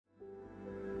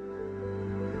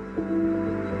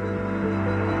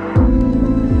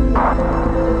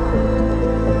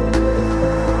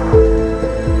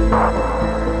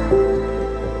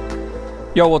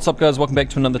Yo, what's up guys, welcome back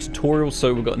to another tutorial.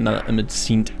 So we've got another image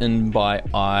sent in by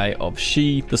Eye of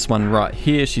She. This one right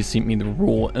here, she sent me the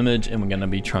raw image and we're going to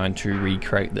be trying to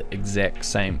recreate the exact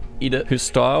same edit. Her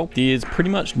style, there's pretty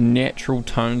much natural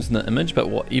tones in the image, but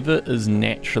whatever is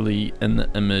naturally in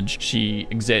the image, she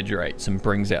exaggerates and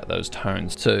brings out those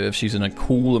tones. So if she's in a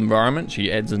cool environment, she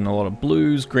adds in a lot of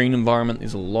blues. Green environment,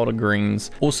 there's a lot of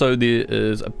greens. Also, there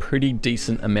is a pretty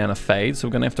decent amount of fade, so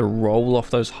we're going to have to roll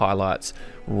off those highlights,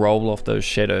 roll off those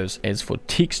shadows. As for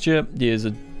texture, there's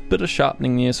a bit of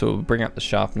sharpening there, so we'll bring up the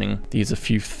sharpening. There's a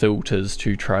few filters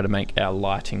to try to make our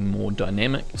lighting more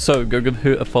dynamic. So go give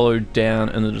her a follow down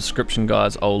in the description,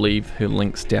 guys. I'll leave her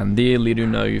links down there. Let her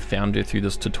know you found her through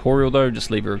this tutorial though. Just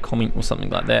leave her a comment or something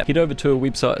like that. Head over to her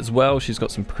website as well. She's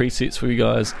got some presets for you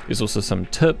guys. There's also some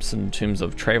tips in terms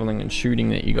of traveling and shooting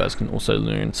that you guys can also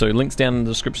learn. So links down in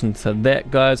the description to that,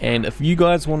 guys. And if you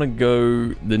guys want to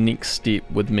go the next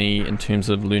step with me in terms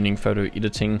of learning photo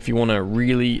editing, if you want to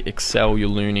really excel your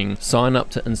learning, sign up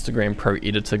to Instagram Pro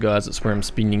Editor, guys. It's where I'm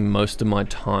spending most of my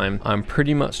time. I'm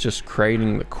pretty much just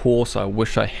creating the course I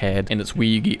wish I had, and it's where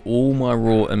you get all my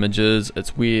raw images.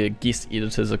 It's where guest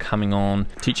editors are coming on,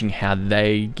 teaching how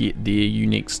they get their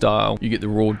unique style. You get the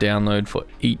raw download for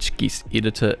each guest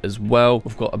editor as well.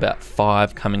 We've got about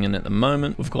 5 coming in at the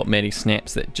moment. We've got Maddie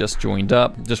Snaps that just joined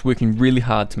up, just working really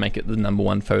hard to make it the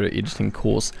 #1 photo editing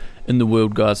course in the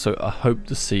world, guys. So I hope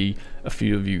to see a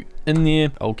few of you in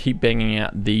there. I'll keep banging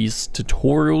out these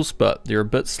tutorials, but they're a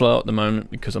bit slow at the moment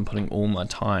because I'm putting all my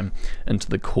time into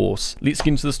the course. Let's get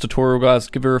into this tutorial, guys.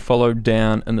 Give her a follow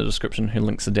down in the description. Her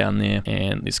links are down there,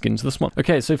 and let's get into this one.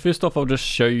 Okay, so first off, I'll just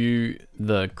show you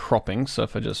the cropping. So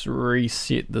if I just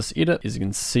reset this edit, as you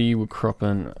can see, we're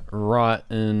cropping right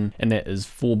in, and that is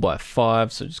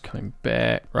 4:5. So just coming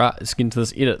back. Right, let's get into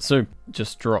this edit. So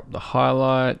just drop the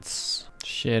highlights,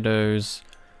 shadows.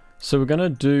 So we're going to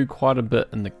do quite a bit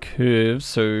in the curves,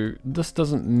 so this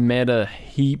doesn't matter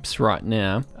heaps right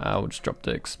now. We'll just drop the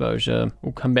exposure.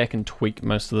 We'll come back and tweak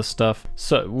most of the stuff.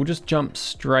 So we'll just jump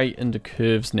straight into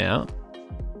curves now.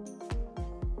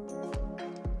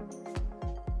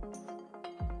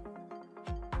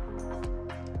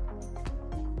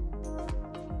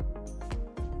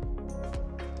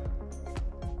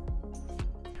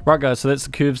 Right guys, so that's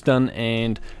the curves done,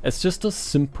 and it's just a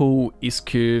simple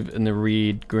S-curve in the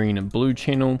red, green and blue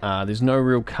channel. There's no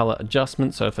real color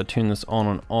adjustment, so if I turn this on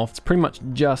and off, it's pretty much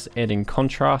just adding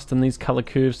contrast in these color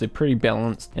curves. They're pretty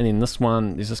balanced. And then this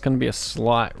one, there's just going to be a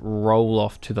slight roll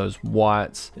off to those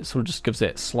whites. It sort of just gives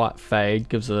that slight fade,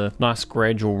 gives a nice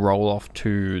gradual roll off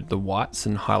to the whites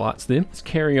and highlights there. Let's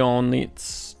carry on.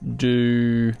 Let's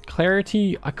do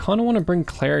clarity. I kind of want to bring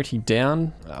clarity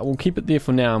down. We'll keep it there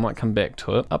for now. I might come back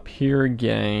to it. Up here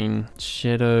again,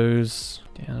 shadows,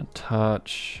 down a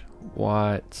touch,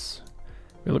 whites.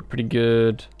 We look pretty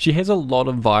good. She has a lot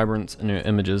of vibrance in her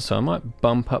images, so I might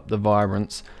bump up the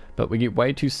vibrance, but we get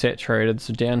way too saturated.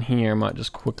 So down here, I might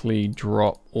just quickly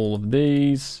drop all of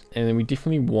these, and then we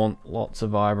definitely want lots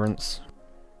of vibrance.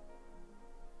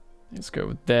 Let's go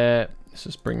with that. Let's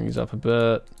just bring these up a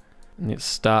bit. And let's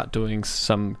start doing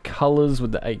some colors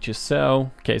with the HSL.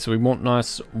 Okay, so we want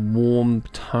nice warm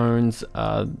tones.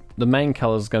 The main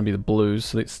color is going to be the blues,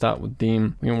 so let's start with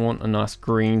them. We want a nice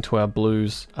green to our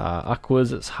blues.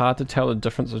 Aquas, it's hard to tell the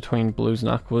difference between blues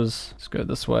and aquas. Let's go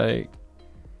this way.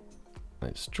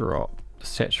 Let's drop the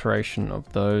saturation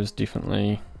of those,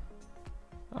 definitely.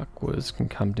 Aquas can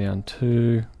come down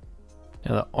too.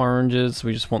 Now the oranges,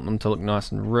 we just want them to look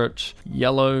nice and rich.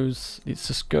 Yellows, let's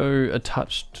just go a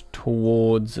touch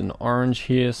towards an orange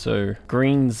here. So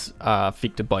greens are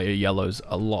affected by your yellows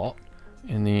a lot.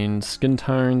 And then skin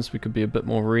tones, we could be a bit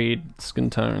more red skin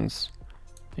tones.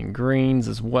 And greens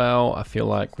as well, I feel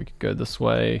like we could go this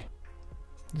way.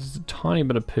 There's a tiny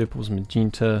bit of purples,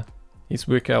 magenta. Let's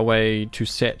work our way to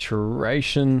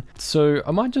saturation. So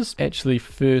I might just actually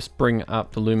first bring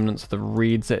up the luminance of the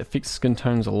reds. That affects skin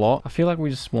tones a lot. I feel like we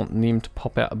just want them to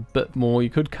pop out a bit more. You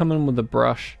could come in with a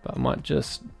brush, but I might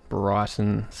just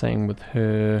brighten. Same with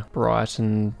her,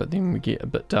 brighten, but then we get a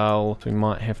bit dull. So we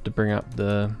might have to bring up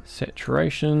the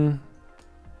saturation.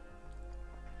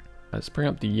 Let's bring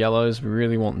up the yellows. We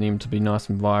really want them to be nice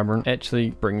and vibrant. Actually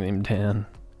bring them down.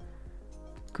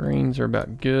 Greens are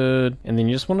about good, and then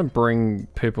you just want to bring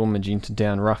purple and magenta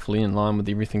down roughly in line with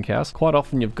everything else. Quite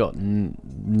often you've got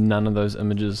none of those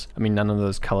images, none of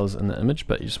those colors in the image,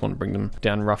 but you just want to bring them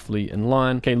down roughly in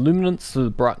line. Okay, luminance, so the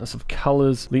brightness of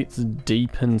colors. Let's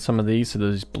deepen some of these. So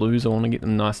those blues, I want to get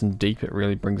them nice and deep. It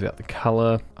really brings out the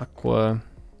color. Aqua,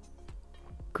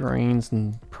 greens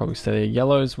and probably say they're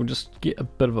yellows. We'll just get a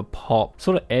bit of a pop.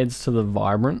 Sort of adds to the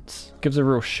vibrance. Gives a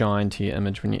real shine to your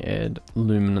image when you add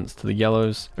luminance to the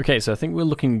yellows. Okay, so I think we're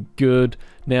looking good.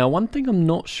 Now, one thing I'm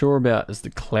not sure about is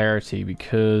the clarity,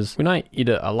 because when I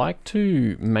edit, I like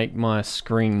to make my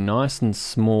screen nice and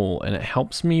small, and it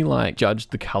helps me like judge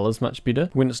the colors much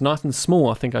better. When it's nice and small,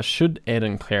 I think I should add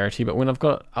in clarity, but when I've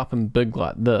got it up and big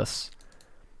like this,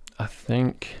 I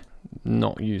think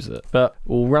not use it, but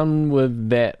we'll run with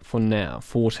that for now.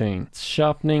 14.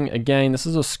 Sharpening, again, this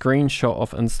is a screenshot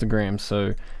off Instagram,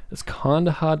 so it's kind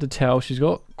of hard to tell. She's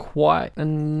got quite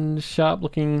a sharp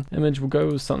looking image. We'll go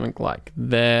with something like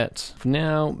that. For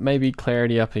now, maybe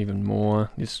clarity up even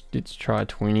more. Let's try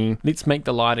 20. Let's make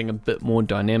the lighting a bit more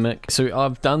dynamic. So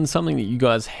I've done something that you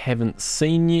guys haven't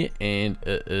seen yet, and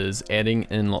it is adding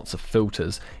in lots of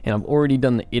filters. And I've already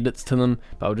done the edits to them,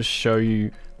 but I'll just show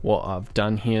you what I've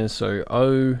done here. So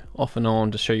O off and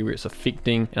on to show you where it's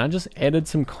affecting, and I just added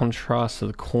some contrast to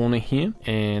the corner here,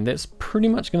 and that's pretty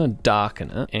much going to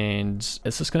darken it, and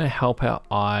it's just going to help our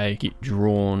eye get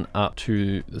drawn up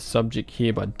to the subject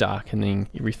here by darkening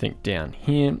everything down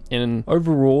here. And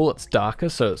overall it's darker,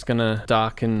 so it's going to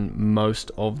darken most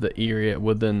of the area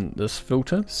within this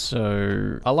filter.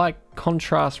 So I like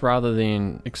contrast rather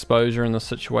than exposure in this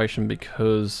situation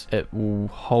because it will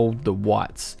hold the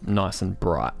whites nice and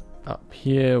bright. Up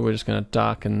here we're just going to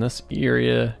darken this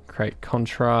area, create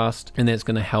contrast, and that's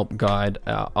going to help guide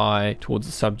our eye towards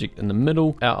the subject in the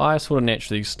middle. Our eye sort of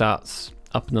naturally starts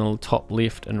up in the top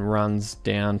left and runs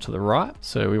down to the right,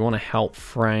 so we want to help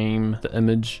frame the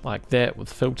image like that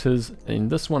with filters. And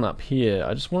this one up here,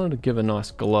 I just wanted to give a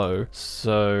nice glow,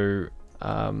 so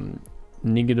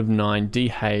 -9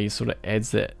 dehaze sort of adds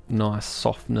that nice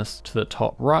softness to the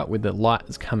top right where the light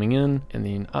is coming in. And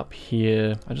then up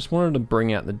here I just wanted to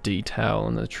bring out the detail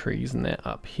and the trees and that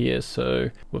up here,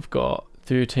 so we've got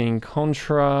 13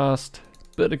 contrast,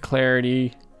 bit of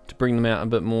clarity to bring them out a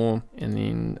bit more, and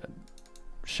then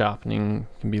sharpening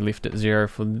can be left at 0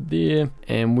 for there,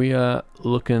 and we are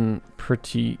looking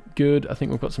pretty good. I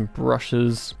think we've got some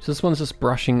brushes, so this one's just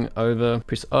brushing over.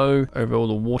 Press O over all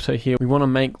the water here. We want to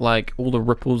make like all the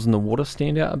ripples in the water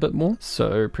stand out a bit more,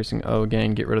 so pressing O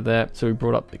again, get rid of that. So we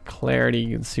brought up the clarity,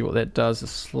 you can see what that does, it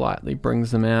slightly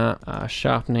brings them out.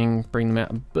 Sharpening, bring them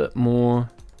out a bit more.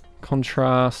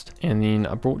 Contrast, and then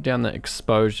I brought down the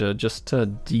exposure just to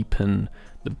deepen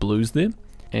the blues there.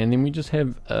 And then we just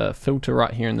have a filter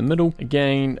right here in the middle,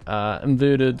 again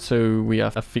inverted, so we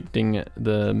are affecting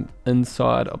the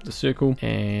inside of the circle.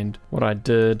 And what I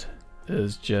did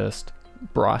is just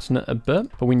brighten it a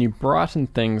bit, but when you brighten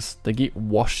things they get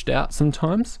washed out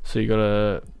sometimes, so you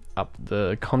gotta up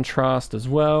the contrast as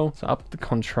well. So up the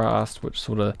contrast, which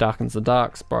sort of darkens the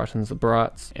darks, brightens the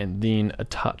brights, and then a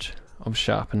touch of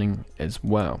sharpening as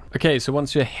well. Okay, so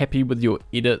once you're happy with your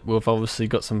edit, we've obviously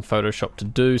got some Photoshop to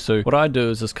do. So what I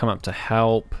do is just come up to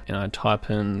help and I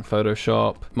type in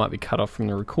Photoshop. It might be cut off from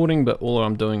the recording, but all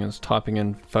I'm doing is typing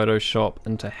in Photoshop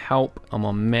into help. I'm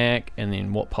on Mac, and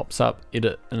then what pops up,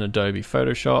 edit in Adobe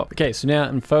Photoshop. Okay, so now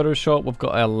in Photoshop we've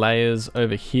got our layers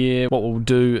over here. What we'll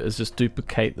do is just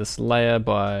duplicate this layer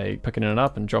by picking it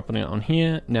up and dropping it on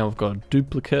here. Now we've got a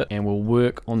duplicate, and we'll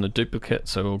work on the duplicate.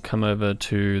 So we'll come over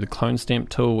to the clone stamp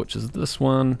tool, which is this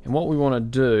one, and what we want to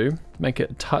do, make it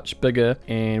a touch bigger,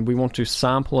 and we want to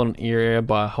sample an area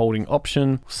by holding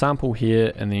Option, sample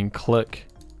here, and then click,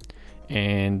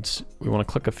 and we want to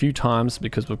click a few times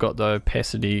because we've got the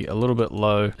opacity a little bit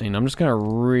low. And I'm just going to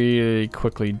really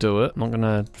quickly do it. I'm not going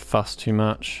to fuss too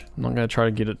much, I'm not going to try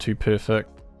to get it too perfect.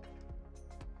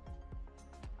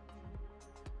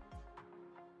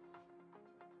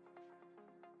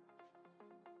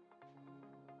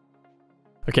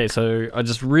 Okay, so I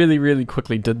just really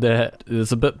quickly did that.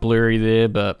 It's a bit blurry there,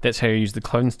 but that's how you use the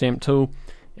clone stamp tool.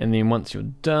 And then once you're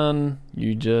done,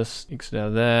 you just exit out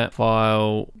of that,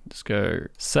 file, just go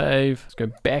save, let's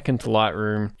go back into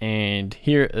Lightroom, and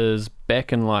here it is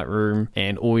back in Lightroom,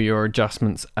 and all your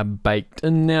adjustments are baked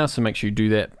in now. So make sure you do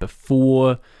that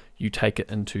before you take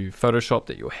it into Photoshop,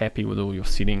 that you're happy with all your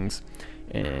settings.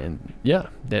 And yeah,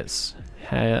 that's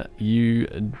how you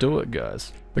do it,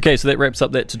 guys. Okay, so that wraps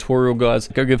up that tutorial, guys.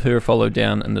 Go give her a follow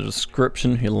down in the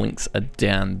description. Her links are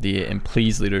down there, and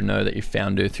please let her know that you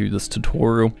found her through this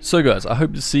tutorial. So guys, I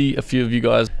hope to see a few of you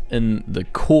guys in the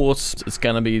course. It's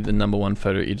gonna be the #1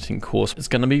 photo editing course. It's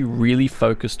gonna be really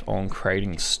focused on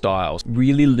creating styles,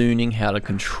 really learning how to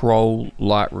control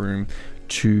Lightroom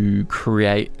to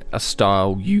create a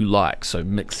style you like. So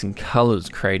mixing colors,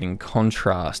 creating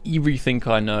contrast, everything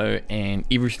I know and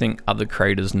everything other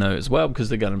creators know as well, because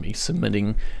they're going to be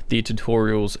submitting their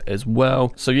tutorials as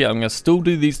well. So yeah, I'm going to still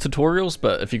do these tutorials,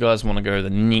 but if you guys want to go the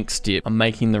next step, I'm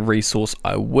making the resource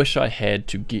I wish I had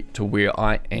to get to where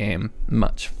I am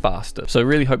much faster. So I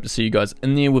really hope to see you guys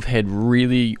in there. We've had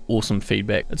really awesome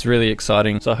feedback. It's really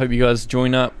exciting. So I hope you guys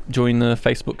join the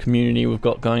Facebook community we've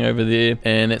got going over there.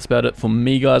 And that's about it for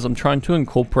me, guys. I'm trying to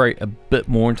incorporate a bit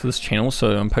more into this channel,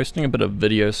 so I'm posting a bit of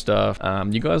video stuff.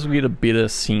 You guys will get a better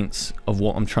sense of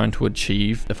what I'm trying to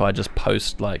achieve if I just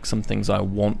post like some things I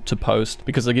want to post,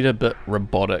 because I get a bit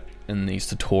robotic in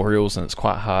these tutorials and it's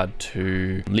quite hard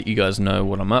to let you guys know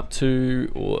what I'm up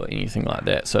to or anything like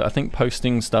that. So I think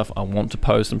posting stuff I want to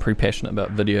post, I'm pretty passionate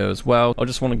about video as well. I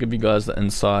just want to give you guys the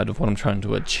inside of what I'm trying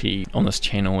to achieve on this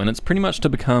channel, and it's pretty much to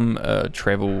become a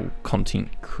travel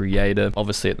content creator.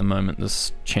 Obviously at the moment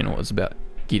this channel is about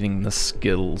getting the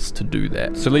skills to do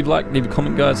that. So leave a like, leave a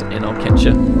comment, guys, and I'll catch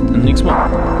you in the next one.